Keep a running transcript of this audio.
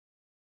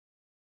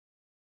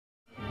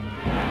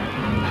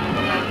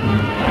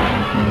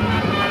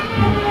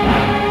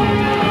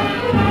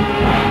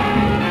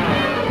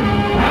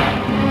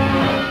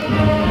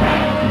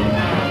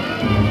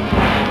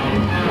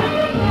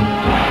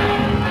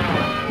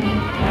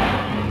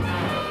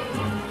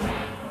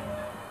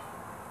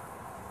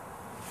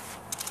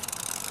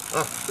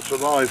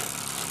survive.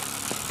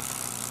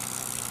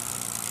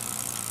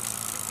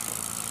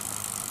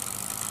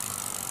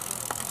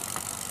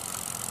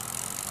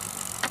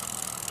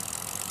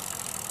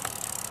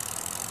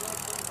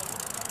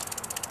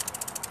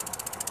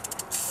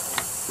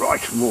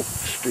 Right, more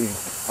steam.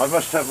 I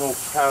must have more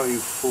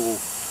powerful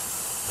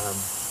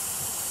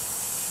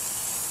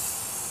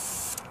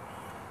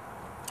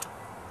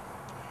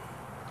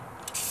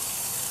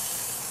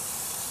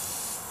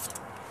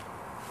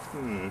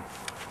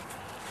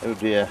oh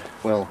dear,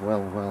 well.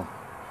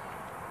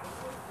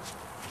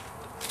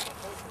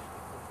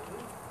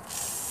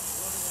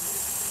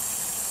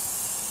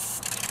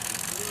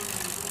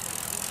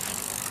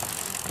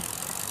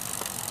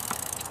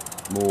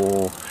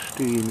 More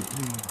steam.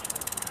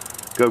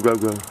 Go.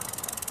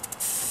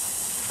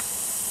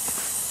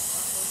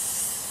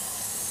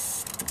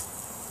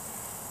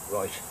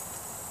 Right.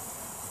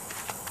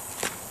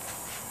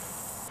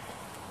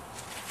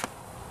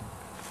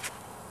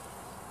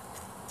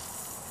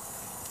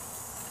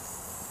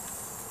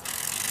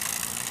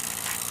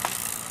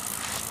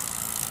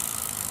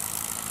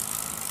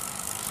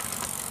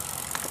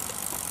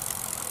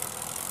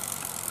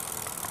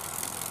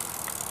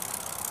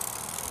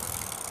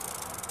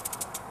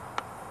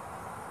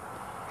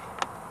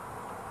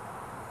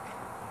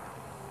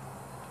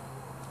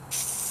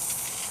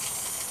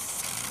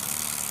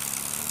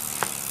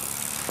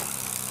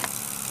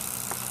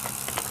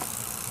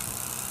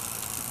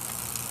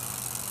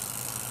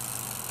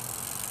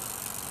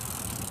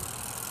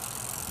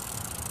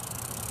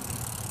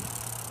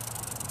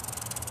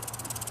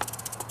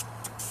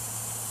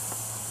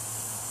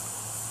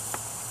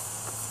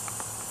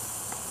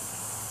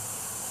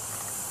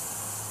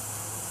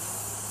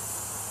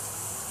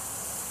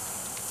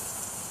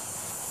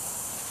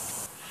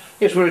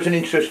 Yes, we're at an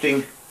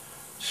interesting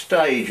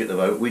stage at the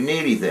moment. We're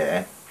nearly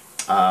there.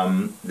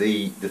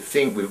 The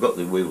thing, we've got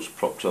the wheels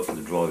propped up, the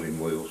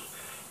driving wheels,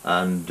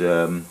 and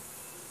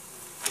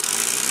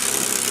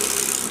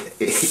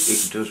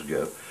it does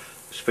go,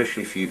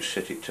 especially if you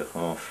set it to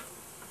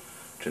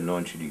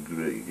 90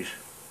 degrees.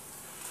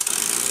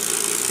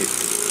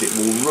 It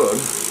will run,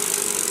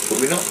 but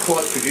we're not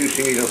quite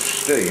producing enough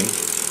steam,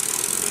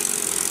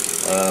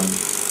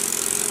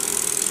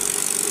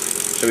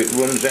 so it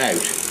runs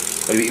out.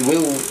 It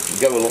will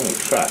go along the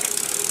track,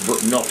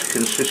 but not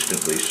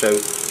consistently.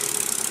 So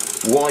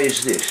why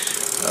is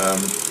this?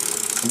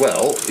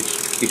 Well,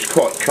 it's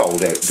quite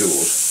cold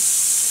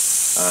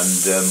outdoors,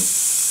 and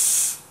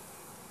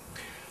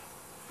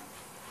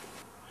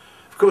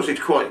of course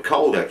it's quite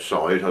cold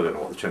outside. I don't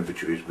know what the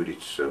temperature is, but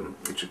it's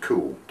a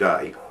cool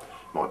day.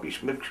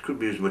 Could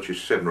be as much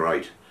as 7 or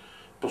 8,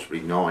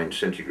 possibly 9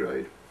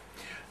 centigrade.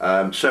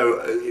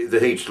 So the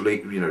heat's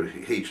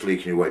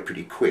leaking away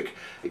pretty quick.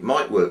 It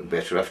might work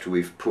better after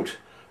we've put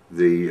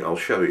the. I'll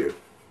show you.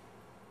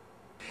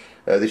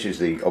 This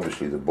is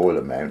obviously the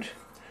boiler mount,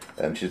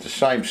 and it is the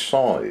same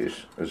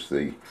size as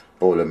the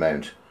boiler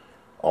mount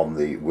on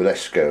the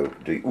Willesco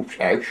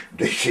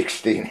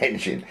D16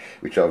 engine,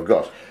 which I've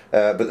got.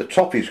 But the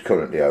top is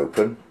currently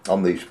open.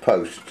 On these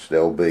posts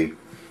there'll be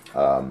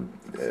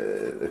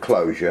a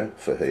closure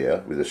for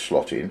here with a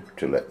slot in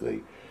to let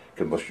the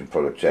combustion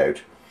product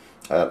out.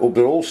 But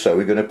also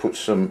we're going to put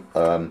some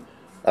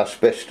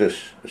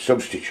asbestos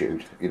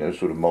substitute,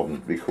 sort of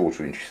modern, 1/4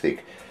 inch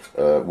thick,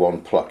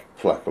 one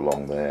plaque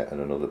along there and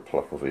another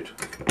plaque of it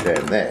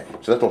down there.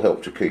 So that'll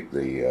help to keep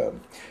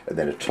and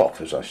then a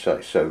top, as I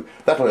say. So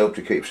that'll help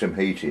to keep some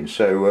heat in.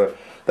 So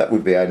that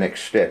would be our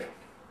next step.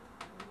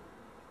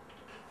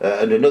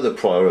 And another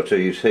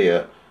priority is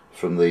here,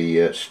 from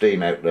the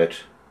steam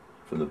outlet,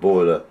 from the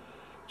boiler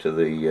to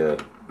the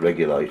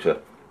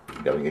regulator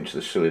going into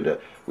the cylinder.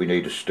 We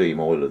need a steam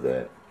oiler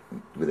there,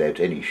 without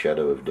any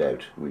shadow of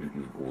doubt.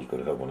 You've always got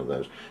to have one of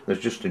those. There's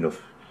just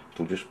enough,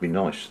 it'll just be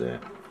nice there.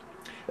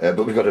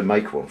 But we've got to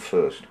make one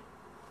first.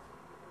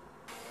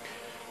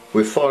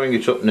 We're firing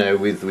it up now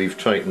we've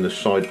taken the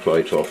side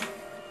plate off.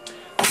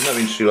 There's no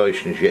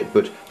insulation as yet,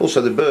 but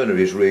also the burner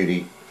is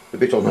really a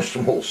bit on the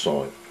small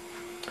side.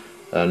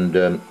 And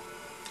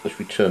as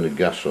we turn the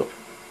gas up,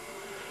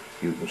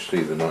 you can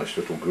see the nice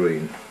little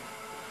green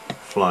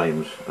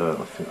flames. I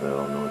think they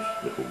are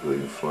nice little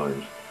green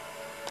flames.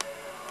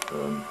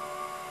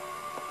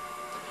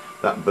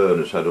 That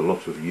burner's had a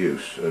lot of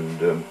use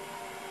and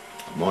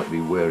might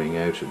be wearing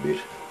out a bit.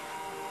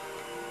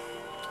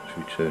 If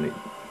we turn it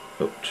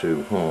up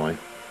too high,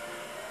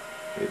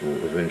 it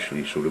will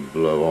eventually sort of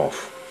blow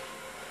off.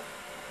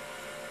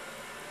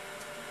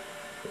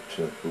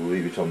 But we'll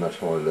leave it on that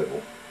high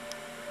level,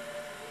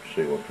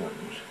 see what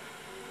happens.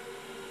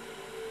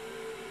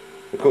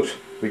 Of course,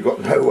 we've got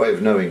no way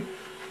of knowing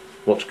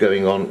what's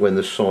going on when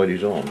the side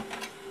is on.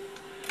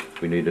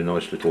 We need a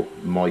nice little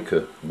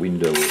mica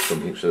window or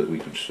something so that we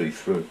can see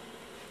through.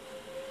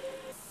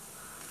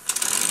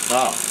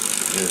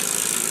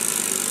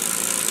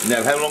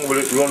 Now how long will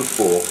it run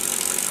for?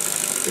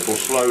 It will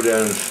slow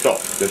down and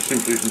stop. There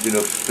simply isn't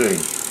enough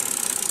steam.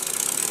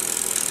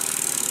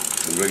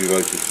 The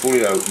regulator is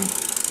fully open.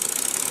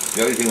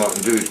 The only thing I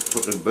can do is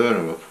put the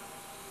burner up.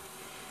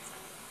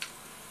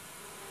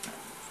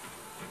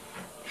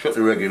 shut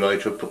the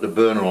regulator, put the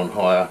burner on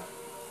higher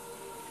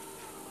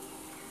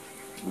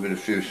within a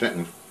few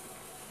seconds,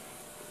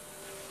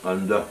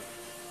 and I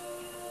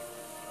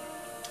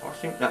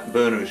think that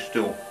burner is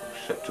still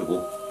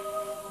acceptable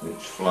in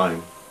its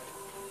flame.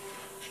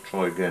 Let's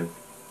try again.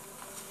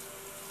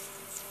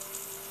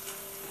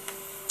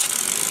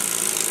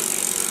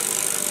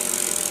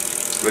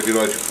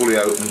 Regulator fully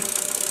open,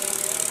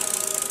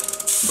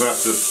 but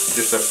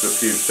just after a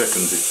few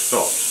seconds it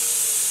stops.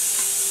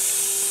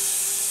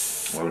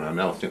 Well, no,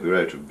 now I think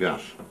we're out of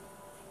gas.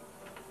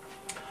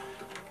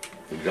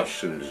 The gas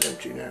cylinder's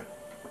empty now.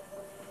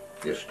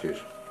 Yes, it is.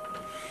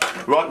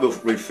 Right, we'll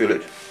refill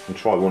it and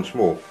try once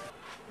more.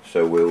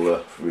 So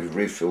we'll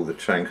refill the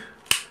tank,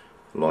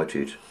 light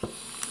it,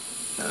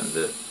 and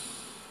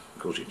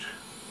because it's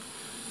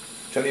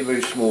only a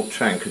very small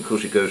tank, and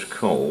because it goes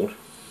cold,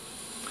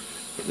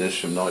 but there's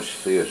some nice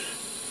fierce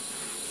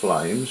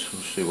flames.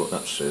 We'll see what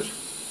that says.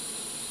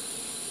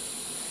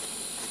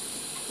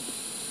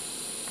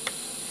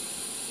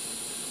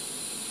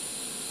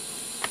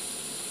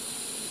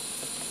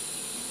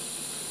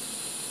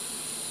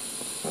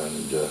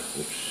 And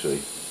let's see.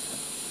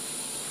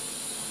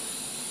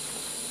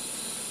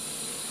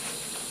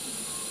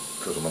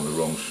 Because I'm on the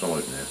wrong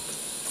side now.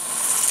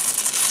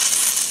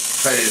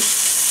 That is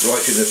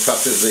right in the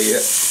path of the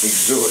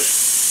exhaust.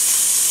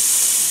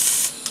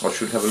 I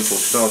should have a little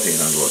starting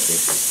handle, I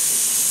think.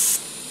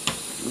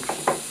 Oops.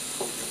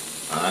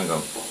 Hang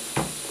on.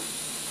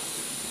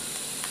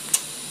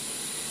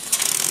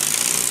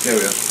 There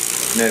we are.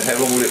 Now, how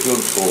long will it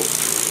run for?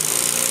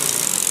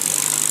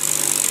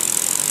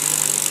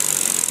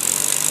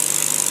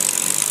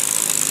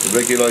 The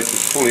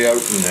regulator's fully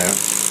open now.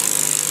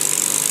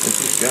 This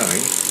is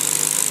going.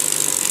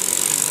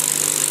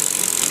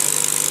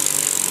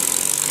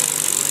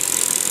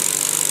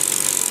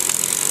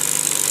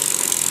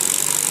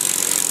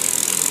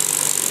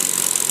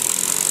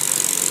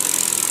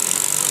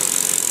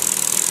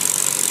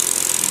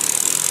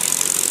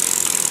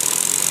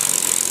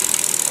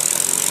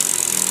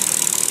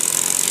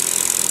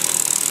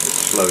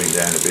 Slowing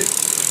down a bit.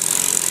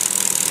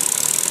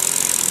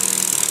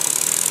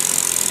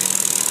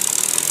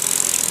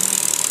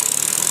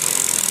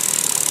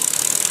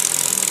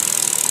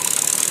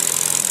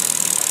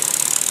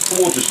 The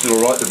water's still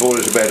alright, the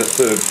boiler's about a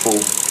third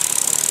full.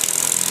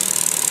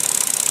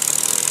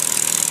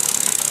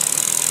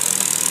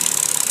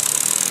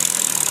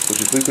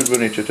 Because if we could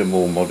run it at a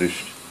more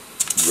modest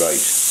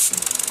rate,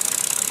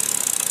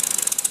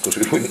 because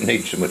we wouldn't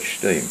need so much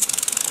steam.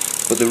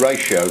 But the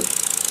ratio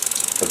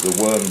of the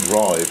worm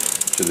drive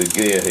to the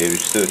gear here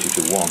is 30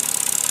 to 1,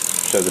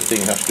 so the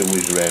thing has to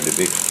whiz around a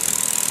bit,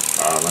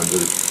 and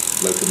the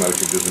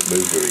locomotive doesn't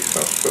move very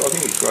fast, but I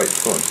think it's great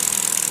fun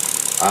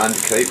and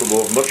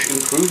capable of much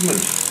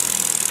improvement.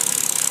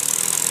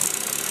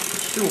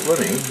 It's still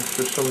running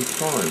for some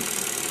time.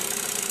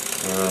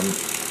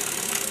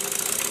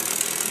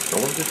 I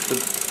wonder if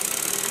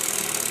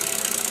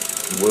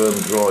the worm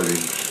drive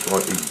is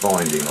slightly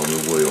binding on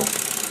the wheel.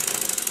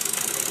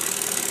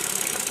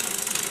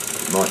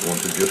 Might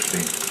want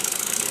adjusting.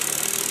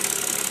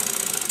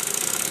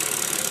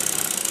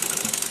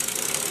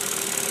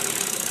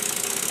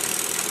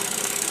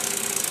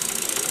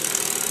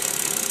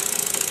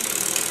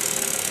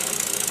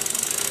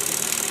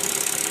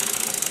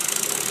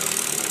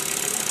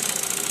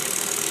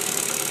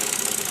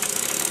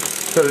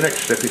 So the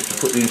next step is to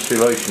put the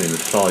insulation in the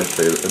sides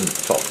here and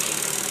the tops.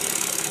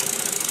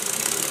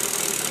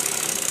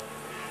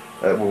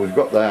 Well, we've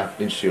got the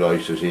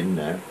insulators in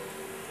now,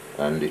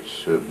 and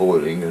it's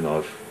boiling, and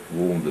I've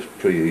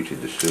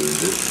preheated the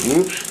cylinders.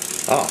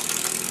 Whoops!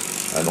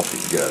 And off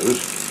it goes.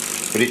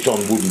 But it's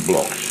on wooden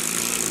blocks.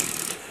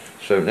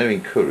 So now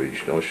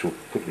encouraged, I shall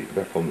put it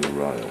back on the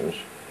rails,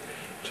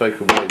 take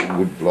away the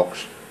wood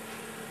blocks,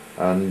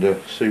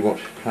 and see what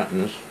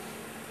happens.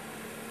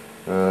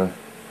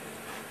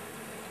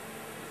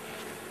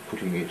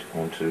 Putting it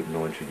onto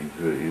 90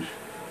 degrees.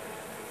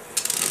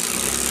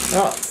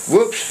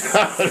 Whoops!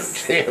 Oh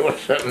dear,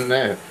 what's happened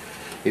now?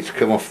 It's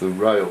come off the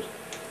rails.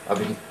 I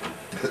mean,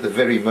 at the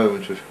very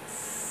moment of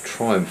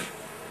triumph.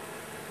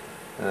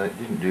 It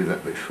didn't do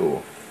that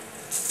before.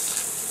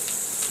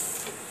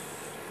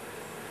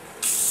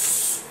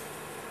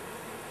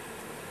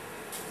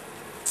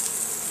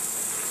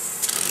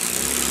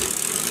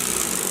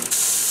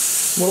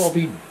 Well, I'll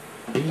be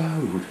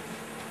blowed.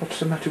 What's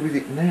the matter with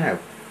it now?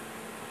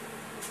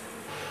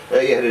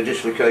 You had a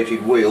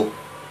dislocated wheel.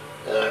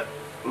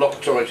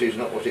 Loctite is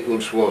not what it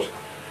once was.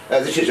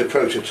 This is a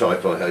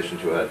prototype, I hasten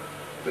to add,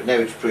 but now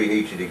it's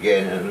preheated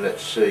again, and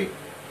let's see.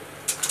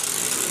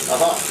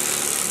 Aha!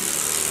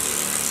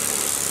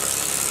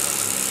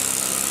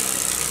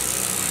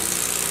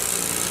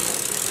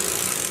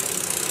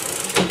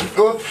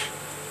 Oops!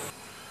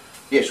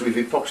 Yes, we've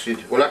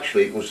epoxied. Well,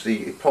 actually, it was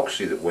the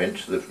epoxy that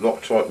went. The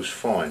Loctite was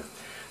fine,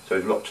 so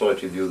we've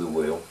Loctited the other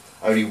wheel.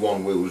 Only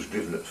one wheel was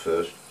driven at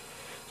first.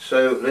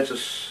 So let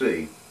us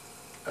see.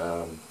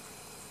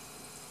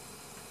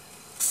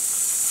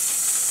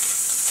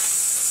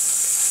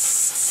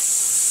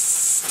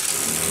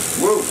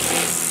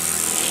 Whoa!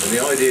 And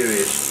the idea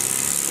is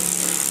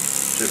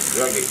to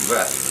drag it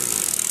back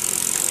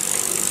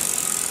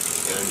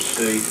and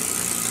see,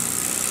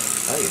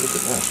 hey, look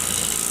at that.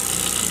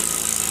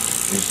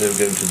 Is there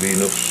going to be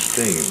enough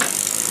steam?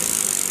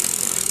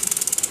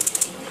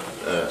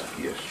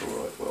 Yes,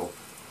 alright, well.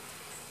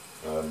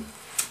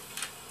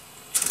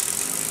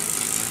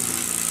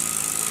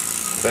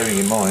 Bearing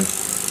in mind,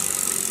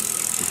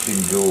 it's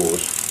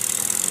indoors.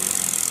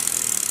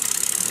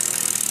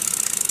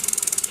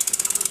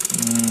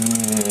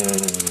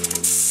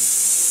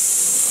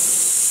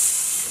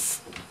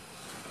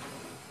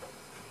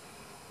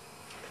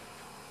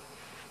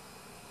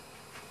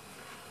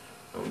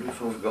 I wonder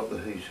if I've got the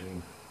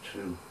heating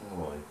too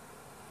high.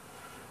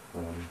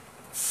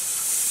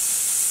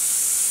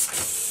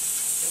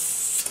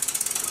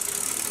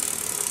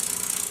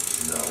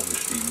 No,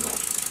 obviously not.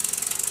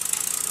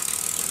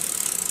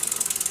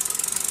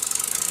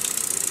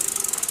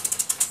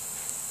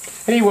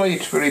 Anyway,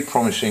 it's very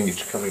promising,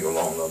 it's coming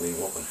along, I mean,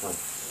 what the hell.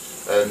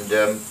 And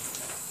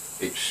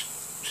it's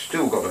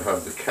still got to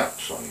have the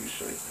caps on, you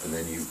see, and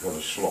then you've got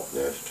a slot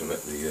there to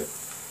let the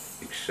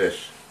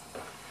excess,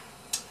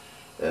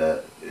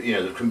 you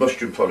know, the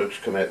combustion products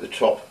come out the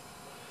top,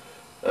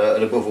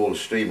 and above all the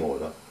steam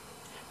oiler.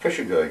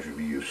 Pressure gauge would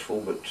be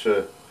useful, but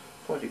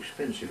quite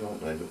expensive,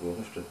 aren't they? But we'll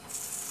have to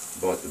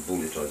bite the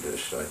bullet, I dare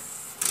say.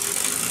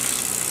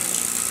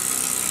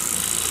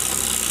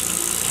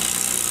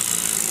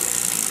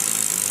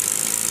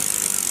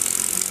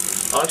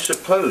 I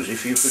suppose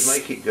if you could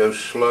make it go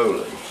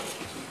slowly,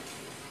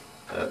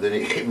 then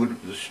it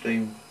would, the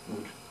steam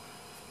would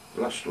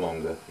last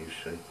longer, you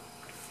see.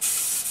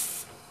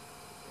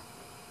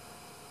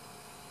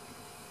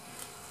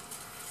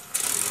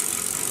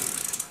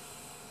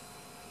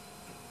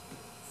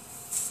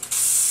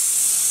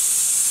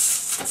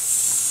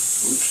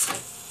 Oops.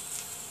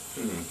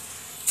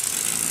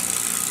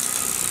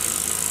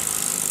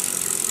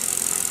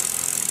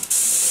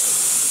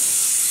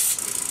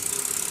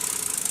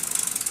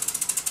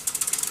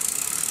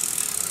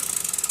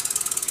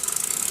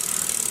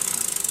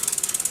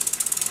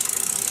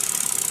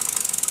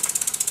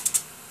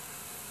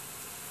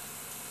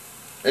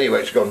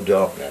 Anyway, it's gone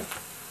dark now.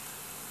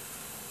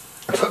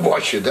 But why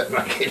should that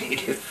make any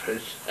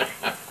difference?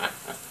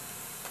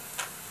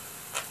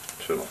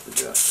 Turn off the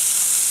gas.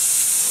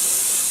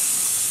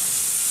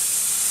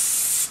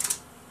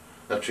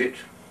 That's it.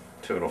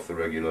 Turn off the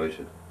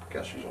regulator.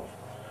 Gas is off.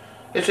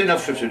 It's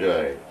enough for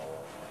today.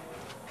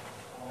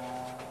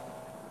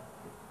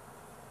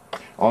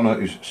 Honor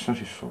is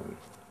satisfied.